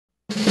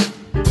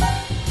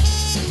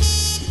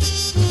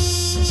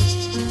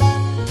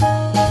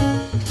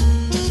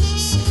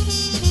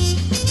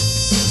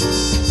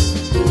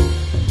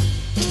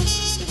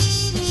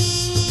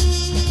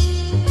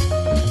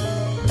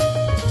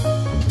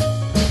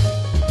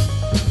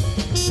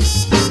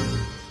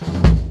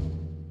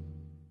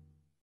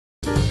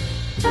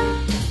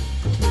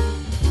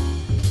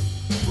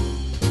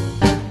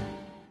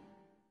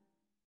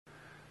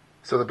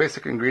So the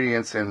basic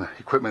ingredients and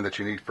equipment that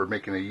you need for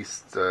making a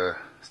yeast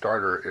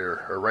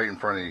starter are right in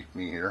front of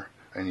me here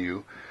and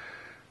you.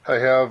 I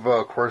have,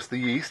 of course, the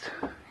yeast.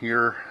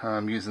 Here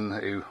I'm using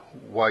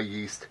a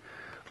Yeast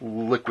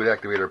liquid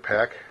activator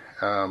pack.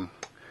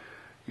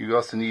 You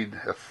also need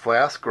a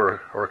flask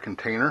or a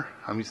container.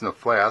 I'm using a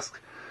flask,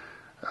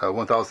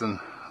 1,000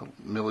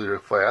 milliliter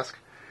flask.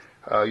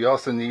 You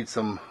also need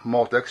some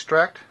malt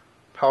extract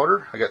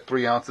powder. I got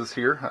 3 ounces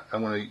here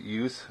I'm going to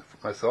use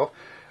myself.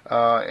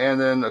 And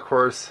then, of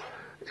course,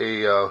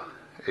 a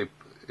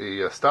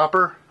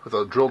stopper with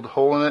a drilled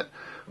hole in it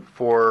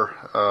for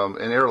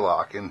an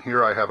airlock. And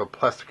here I have a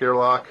plastic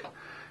airlock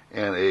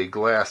and a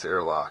glass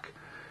airlock,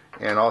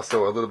 and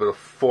also a little bit of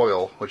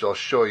foil, which I'll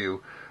show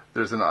you.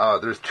 There's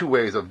 2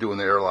 ways of doing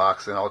the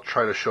airlocks, and I'll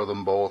try to show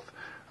them both.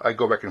 I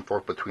go back and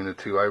forth between the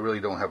 2. I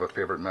really don't have a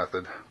favorite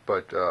method,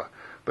 but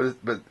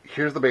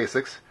here's the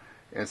basics,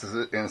 and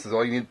this is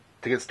all you need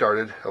to get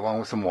started, along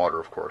with some water,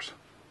 of course.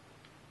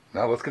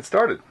 Now let's get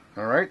started.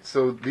 All right.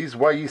 So these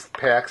Yeast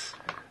packs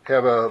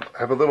have a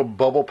little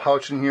bubble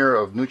pouch in here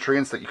of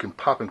nutrients that you can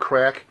pop and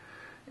crack,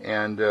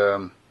 and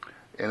that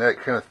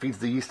kind of feeds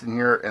the yeast in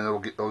here,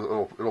 and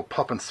it'll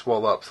puff and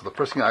swell up. So the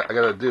first thing I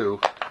got to do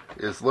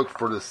is look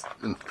for this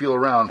and feel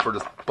around for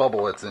this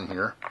bubble that's in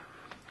here,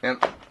 and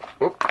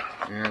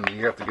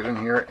you have to get in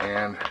here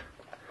and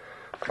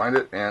find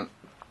it and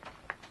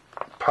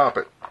pop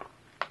it.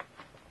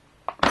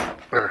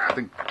 There, I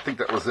think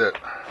that was it.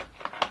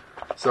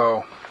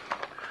 So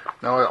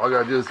now all I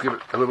gotta do is give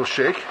it a little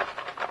shake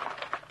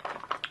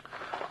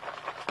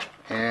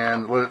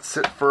and let it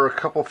sit for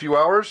a few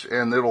hours,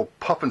 and it'll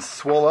puff and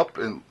swell up,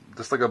 and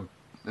just like a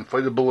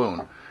inflated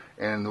balloon,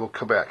 and we'll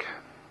come back.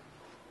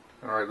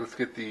 All right, let's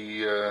get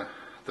the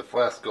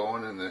flask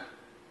going and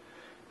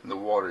the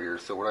water here.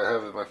 So what I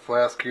have in my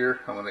flask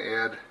here, I'm going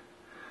to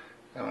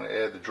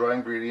add the dry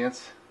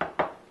ingredients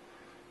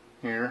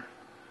here.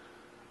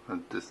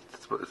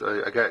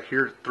 I got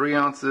here 3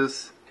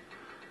 ounces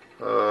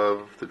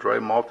of the dry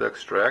malt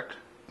extract,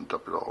 and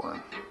dump it all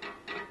in.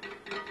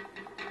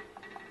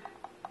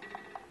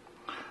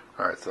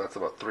 Alright, so that's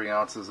about 3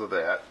 ounces of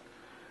that.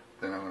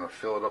 Then I'm going to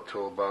fill it up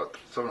to about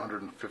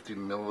 750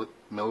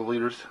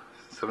 milliliters.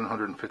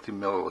 750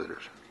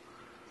 milliliters.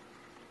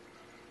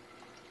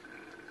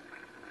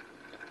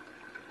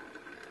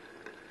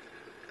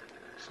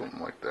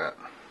 Something like that.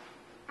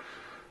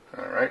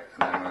 Alright,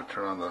 and then I'm going to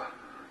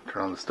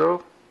turn on the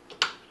stove.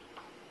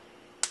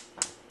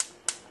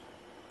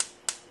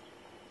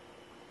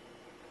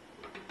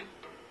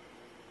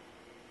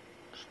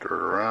 Stir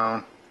it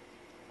around.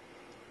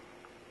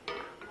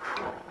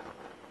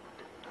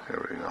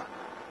 There we go.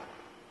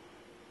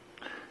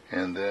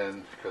 And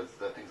then, because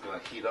that thing's going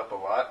to heat up a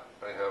lot,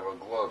 I have a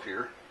glove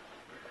here.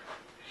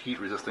 Heat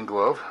resistant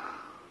glove.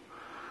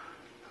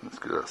 Let's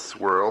get a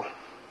swirl.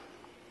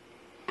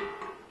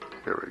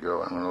 There we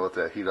go. I'm going to let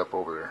that heat up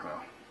over there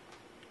now.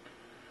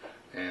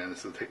 And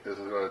this is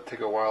going to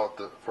take a while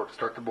for it to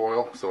start to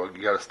boil, so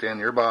you got to stand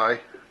nearby.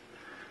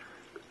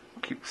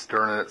 Keep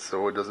stirring it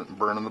so it doesn't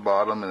burn in the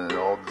bottom and it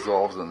all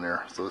dissolves in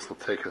there. So this will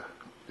take at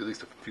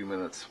least a few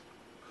minutes.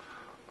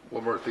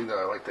 One more thing that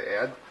I like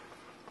to add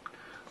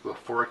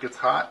before it gets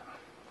hot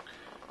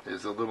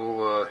is a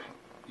little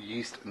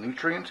yeast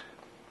nutrient.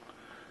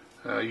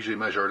 I usually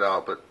measure it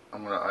out, but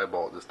I'm going to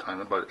eyeball it this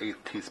time, about an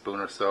 1/8 teaspoon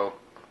or so.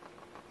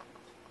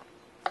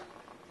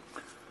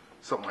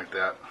 Something like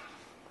that.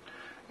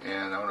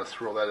 And I'm going to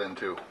swirl that in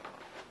too.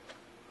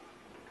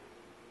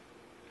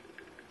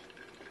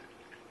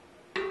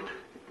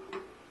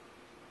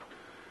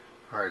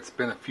 Alright, it's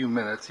been a few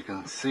minutes. You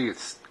can see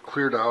it's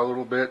cleared out a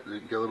little bit. You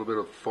get a little bit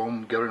of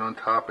foam gathering on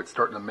top. It's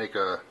starting to make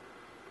a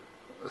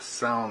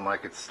sound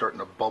like it's starting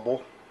to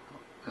bubble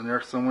in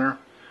there somewhere.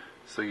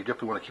 So you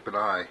definitely want to keep an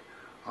eye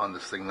on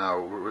this thing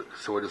now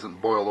so it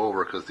doesn't boil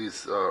over, because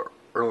these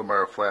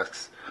Erlenmeyer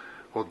flasks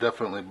will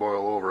definitely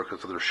boil over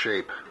because of their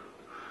shape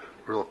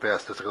real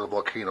fast. It's like a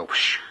volcano.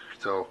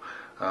 So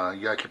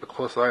you gotta keep a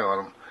close eye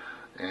on them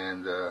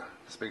and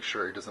just make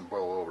sure it doesn't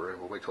boil over.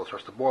 We'll wait till it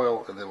starts to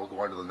boil, and then we'll go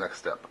on to the next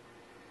step.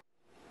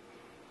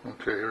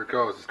 Okay, here it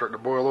goes. It's starting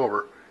to boil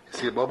over. You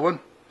see it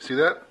bubbling? See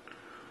that?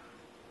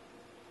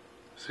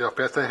 See how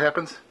fast that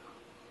happens?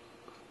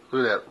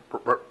 Look at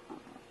that.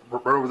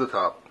 Right over the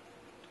top.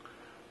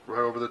 Right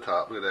over the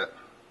top. Look at that.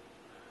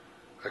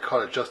 I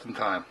caught it just in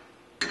time.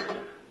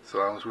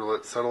 So I'm just going to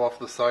let it settle off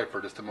to the side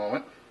for just a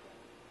moment.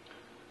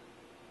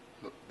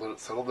 Let it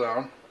settle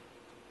down.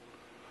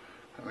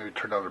 Maybe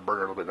turn down the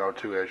burner a little bit now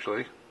too,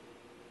 actually.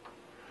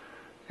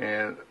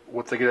 And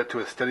once I get it to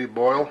a steady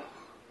boil,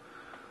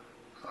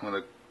 I'm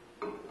going to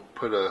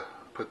put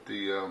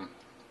the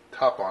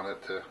top on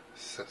it to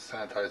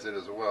sanitize it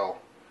as well,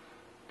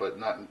 but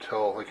not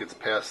until it gets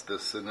past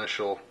this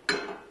initial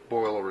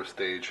boil over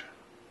stage.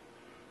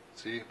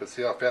 See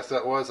how fast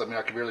that was? I mean,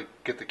 I could barely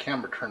get the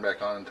camera turned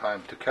back on in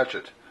time to catch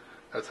it.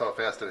 That's how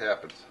fast it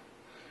happens.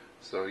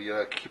 So you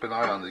gotta keep an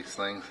eye on these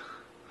things.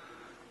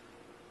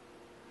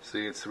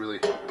 See, it's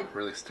really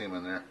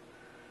steaming there,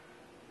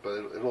 but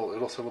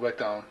it'll settle back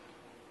down.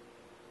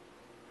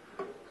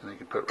 And then you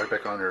can put it right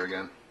back on there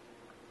again.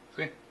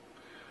 See?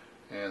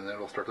 And then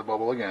it'll start to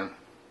bubble again.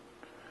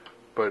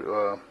 But,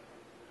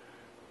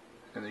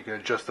 and you can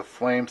adjust the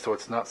flame so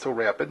it's not so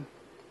rapid.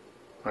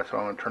 That's why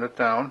I'm going to turn it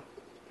down,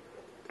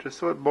 just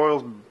so it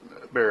boils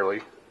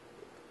barely.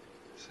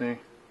 See?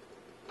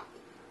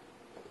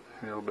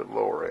 A little bit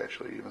lower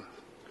actually even.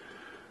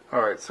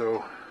 Alright,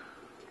 so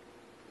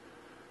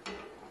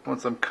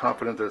once I'm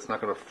confident that it's not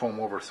going to foam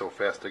over so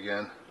fast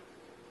again,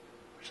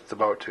 which it's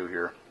about to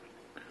here,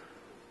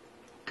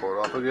 pull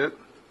it off again.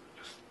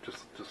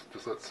 Just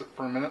let it sit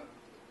for a minute.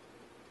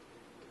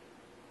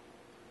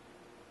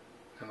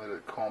 And let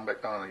it calm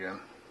back down again.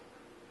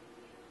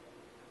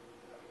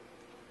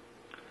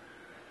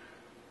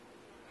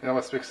 It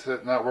almost makes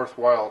it not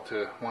worthwhile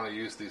to want to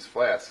use these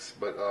flasks,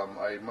 but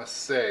I must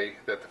say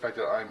that the fact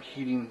that I'm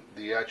heating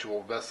the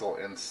actual vessel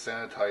and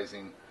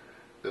sanitizing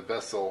the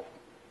vessel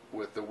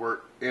with the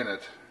wort in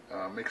it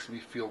makes me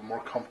feel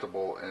more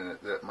comfortable and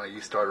that my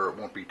yeast starter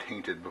won't be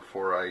tainted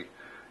before I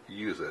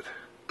use it.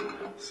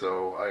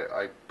 So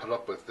I put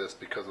up with this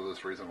because of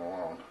this reason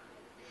alone.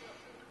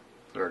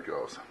 There it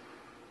goes.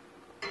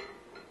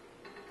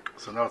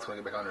 So now it's going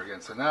to get back on there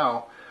again. So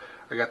now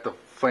I got the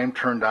flame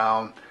turned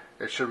down.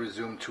 It should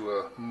resume to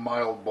a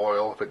mild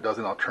boil. If it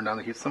doesn't, I'll turn down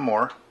the heat some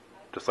more,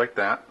 just like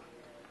that.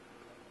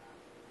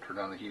 Turn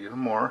down the heat even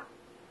more.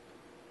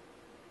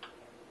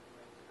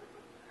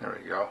 There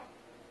we go.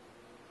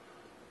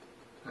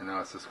 And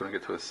now it's just going to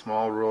get to a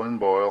small rolling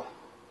boil.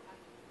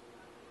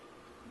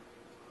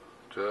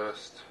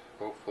 Just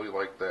hopefully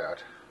like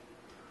that.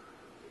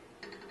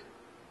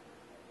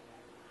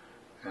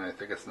 And I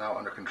think it's now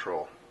under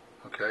control.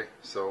 Okay,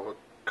 so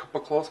a couple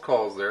close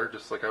calls there,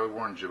 just like I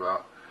warned you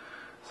about.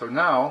 So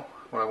now,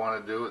 what I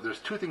want to do, there's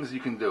two things you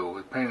can do,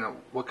 depending on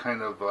what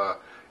kind of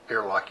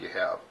airlock you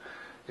have.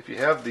 If you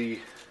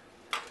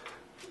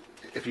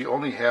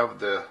only have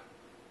the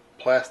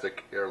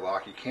plastic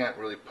airlock, you can't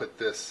really put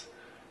this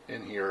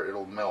in here,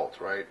 it'll melt,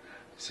 right?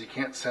 So you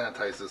can't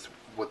sanitize this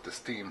with the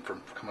steam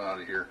from coming out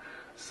of here.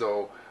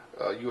 So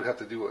you would have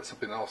to do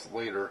something else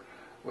later,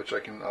 which I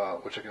can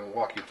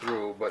walk you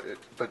through.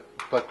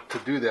 But to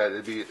do that,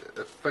 it'd be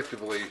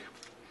effectively,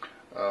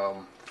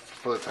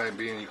 for the time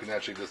being, you can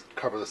actually just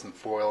cover this in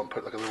foil and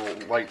put like a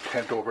little light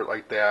tent over it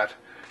like that.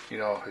 You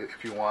know,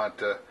 if you want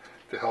to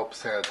help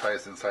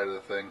sanitize inside of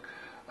the thing.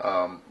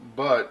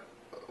 But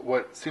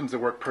what seems to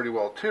work pretty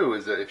well too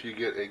is that if you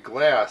get a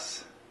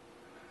glass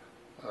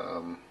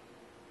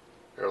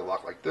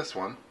airlock like this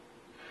one,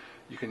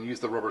 you can use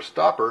the rubber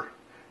stopper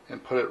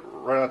and put it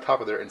right on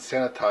top of there and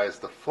sanitize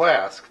the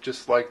flask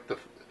just like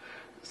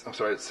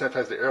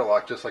sanitize the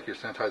airlock just like you're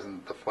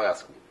sanitizing the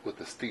flask with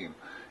the steam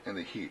and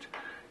the heat.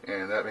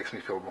 And that makes me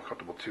feel more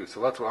comfortable too.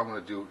 So that's what I'm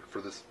going to do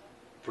for this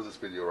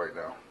video right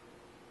now.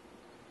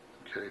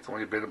 Okay, it's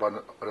only been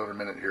about another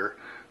minute here.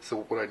 So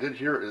what I did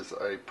here is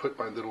I put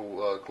my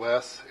little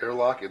glass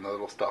airlock in the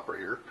little stopper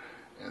here,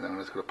 and then I'm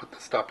just going to put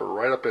the stopper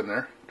right up in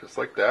there, just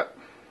like that.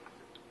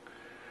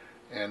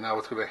 And now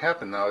what's going to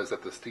happen now is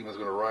that the steam is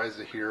going to rise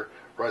to here,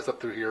 rise up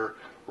through here,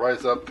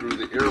 rise up through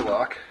the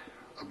airlock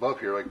above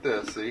here like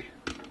this, see?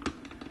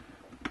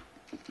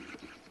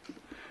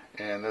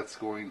 And that's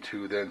going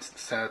to then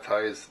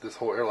sanitize this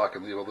whole airlock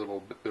and leave a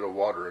little bit of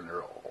water in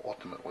there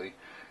ultimately,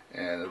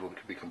 and it will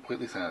be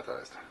completely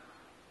sanitized.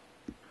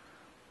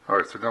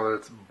 Alright, so now that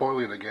it's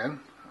boiling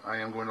again, I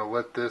am going to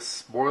let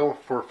this boil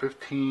for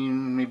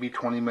 15, maybe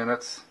 20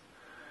 minutes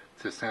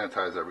to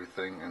sanitize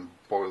everything and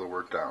boil the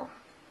wort down.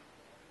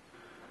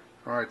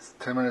 Alright, it's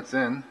 10 minutes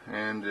in,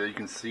 and you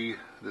can see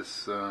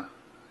this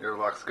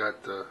airlock's got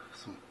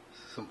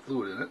some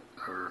fluid in it,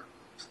 or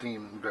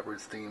steam,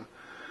 evaporated steam,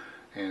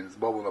 and it's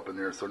bubbling up in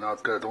there. So now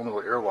it's got its own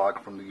little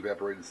airlock from the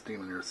evaporated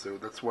steam in there. So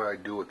that's why I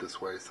do it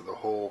this way. So the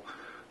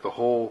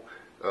whole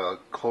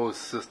closed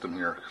system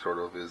here sort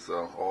of is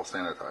all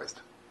sanitized.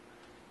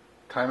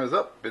 Time is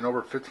up. Been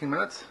over 15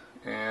 minutes,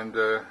 and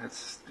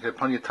it's had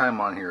plenty of time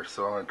on here.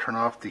 So I'm going to turn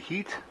off the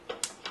heat,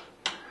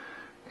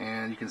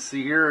 and you can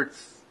see here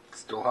it's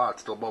still hot,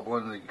 still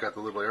bubbling. You got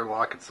the little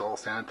airlock. It's all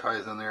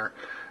sanitized in there.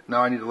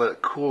 Now I need to let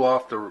it cool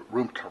off to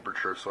room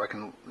temperature, so I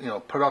can,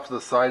 put it off to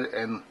the side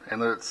and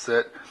let it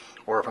sit.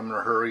 Or if I'm in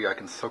a hurry, I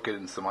can soak it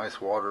in some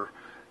ice water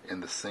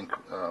in the sink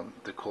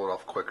to cool it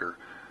off quicker.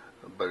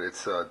 But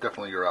it's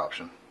definitely your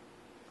option.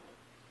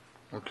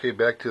 Okay,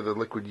 back to the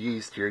liquid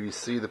yeast here. You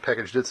see the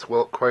package did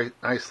swell up quite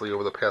nicely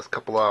over the past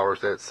couple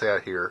hours that it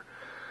sat here.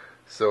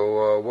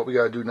 So what we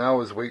got to do now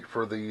is wait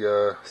for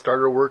the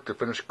starter wort to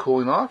finish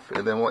cooling off,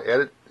 and then we'll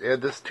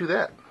add this to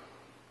that.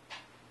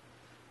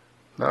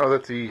 Now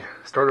that the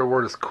starter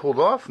wort is cooled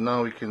off,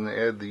 now we can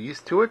add the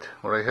yeast to it.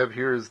 What I have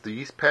here is the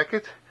yeast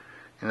packet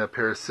and a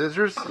pair of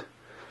scissors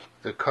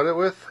to cut it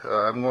with.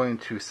 I'm going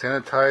to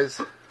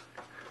sanitize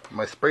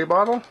my spray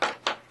bottle,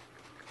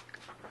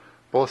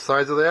 both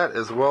sides of that,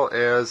 as well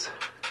as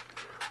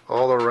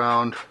all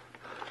around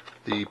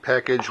the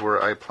package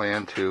where I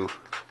plan to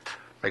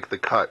make the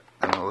cut.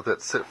 And I'll let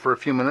that sit for a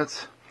few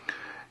minutes.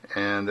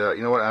 And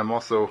you know what, I'm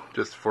also,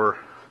 just for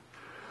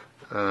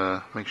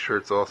make sure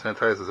it's all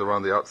sanitized, is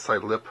around the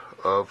outside lip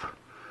of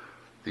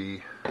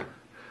the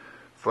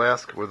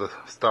flask where the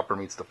stopper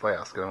meets the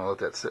flask. I'm going to let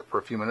that sit for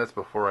a few minutes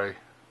before I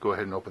go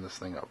ahead and open this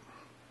thing up.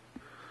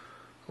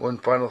 One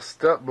final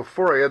step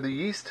before I add the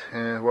yeast,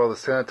 and while the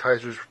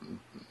sanitizer's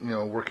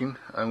working,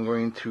 I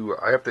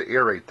have to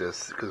aerate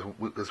this because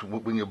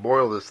when you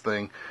boil this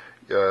thing,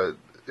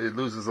 it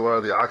loses a lot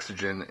of the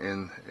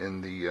oxygen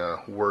in the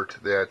wort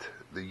that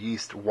the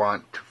yeast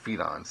want to feed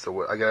on. So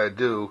what I got to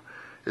do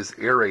is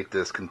aerate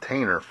this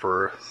container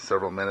for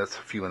several minutes,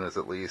 a few minutes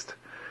at least,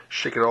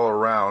 shake it all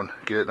around,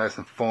 get it nice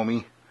and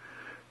foamy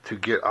to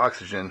get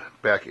oxygen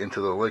back into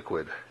the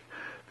liquid,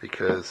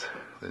 because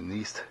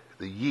the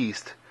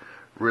yeast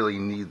really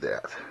need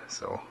that.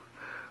 So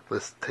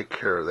let's take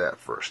care of that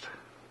first.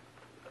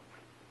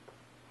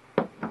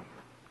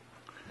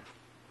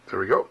 There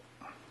we go.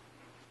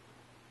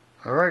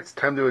 Alright, it's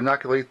time to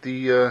inoculate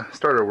the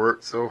starter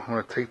wort. So I'm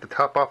going to take the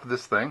top off of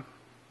this thing,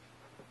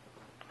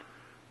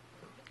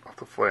 off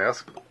the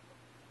flask,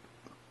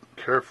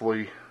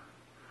 carefully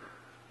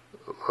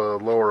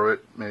lower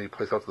it, maybe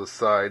place out to the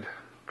side.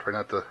 Try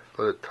not to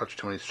let it touch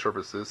too many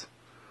surfaces.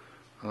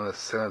 I'm going to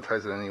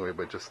sanitize it anyway,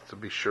 but just to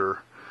be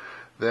sure.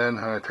 Then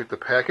I'm going to take the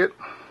packet,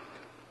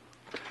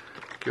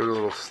 give it a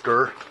little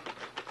stir,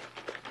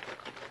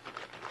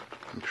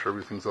 make sure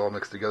everything's all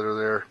mixed together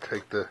there.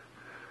 Take the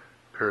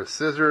pair of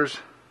scissors,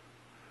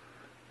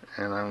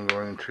 and I'm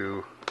going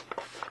to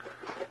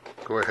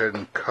go ahead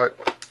and cut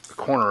the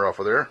corner off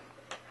of there.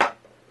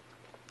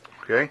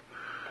 Okay,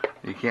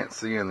 you can't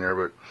see in there,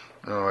 but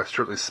I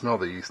certainly smell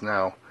the yeast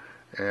now.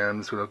 And I'm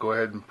just going to go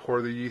ahead and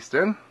pour the yeast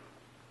in.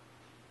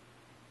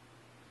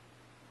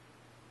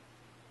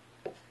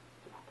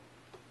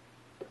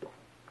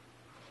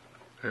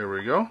 There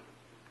we go.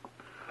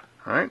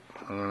 Alright,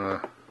 I'm going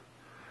to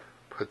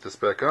put this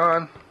back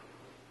on.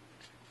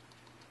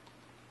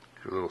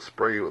 Do a little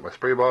spray with my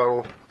spray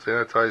bottle,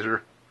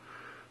 sanitizer.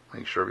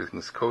 Make sure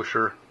everything's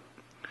kosher.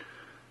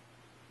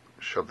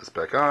 Shove this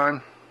back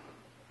on.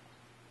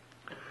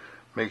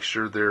 Make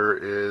sure there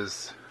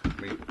is,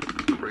 let me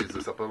raise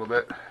this up a little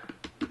bit.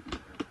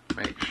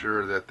 Make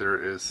sure that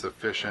there is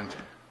sufficient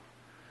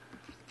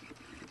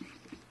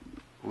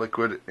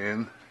liquid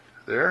in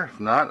there. If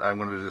not, I'm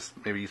going to just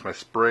maybe use my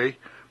spray,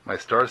 my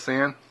Star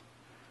San,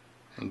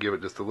 and give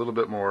it just a little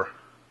bit more.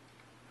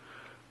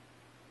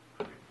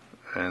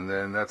 And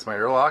then that's my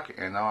airlock,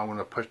 and now I'm going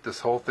to push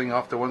this whole thing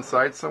off to one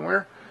side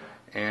somewhere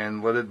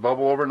and let it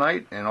bubble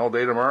overnight and all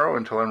day tomorrow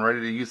until I'm ready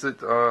to use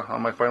it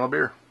on my final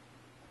beer.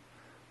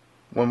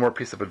 One more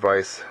piece of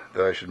advice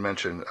that I should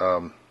mention.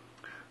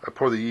 I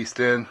pour the yeast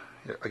in,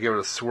 I give it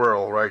a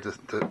swirl, right,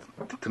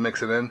 to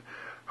mix it in.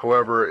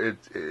 However,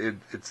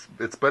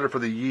 it's better for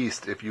the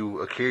yeast if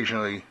you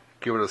occasionally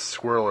give it a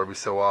swirl every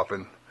so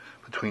often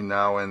between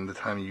now and the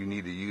time you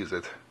need to use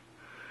it.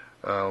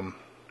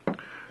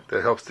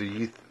 That helps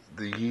the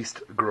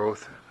yeast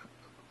growth.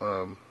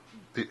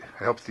 It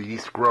helps the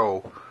yeast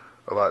grow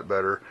a lot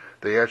better.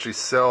 They actually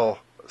sell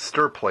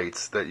stir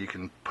plates that you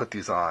can put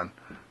these on.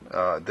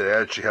 They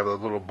actually have a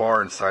little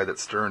bar inside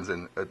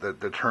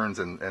that turns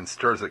and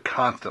stirs it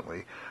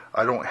constantly.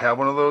 I don't have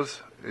one of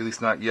those, at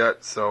least not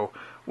yet. So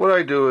what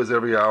I do is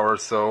every hour or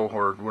so,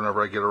 or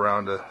whenever I get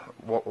around to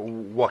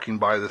walking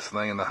by this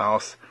thing in the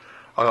house,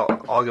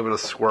 I'll give it a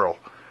swirl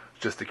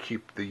just to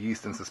keep the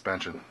yeast in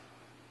suspension.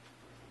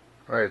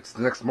 Alright, it's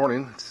the next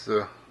morning. It's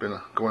been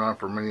going on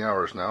for many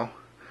hours now.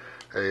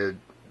 I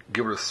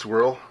give it a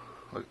swirl,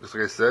 just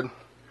like I said.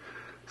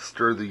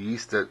 Stir the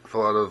yeast that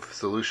fell out of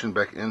solution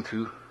back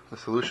into the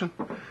solution,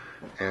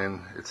 and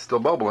it's still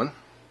bubbling.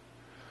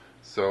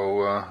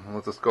 So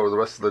let's just go the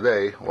rest of the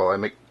day while I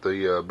make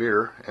the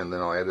beer, and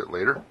then I'll add it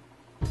later.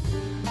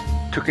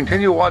 To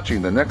continue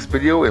watching the next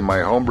video in my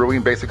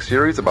Homebrewing Basics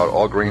series about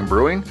all grain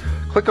brewing,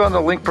 click on the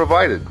link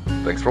provided.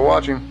 Thanks for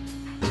watching.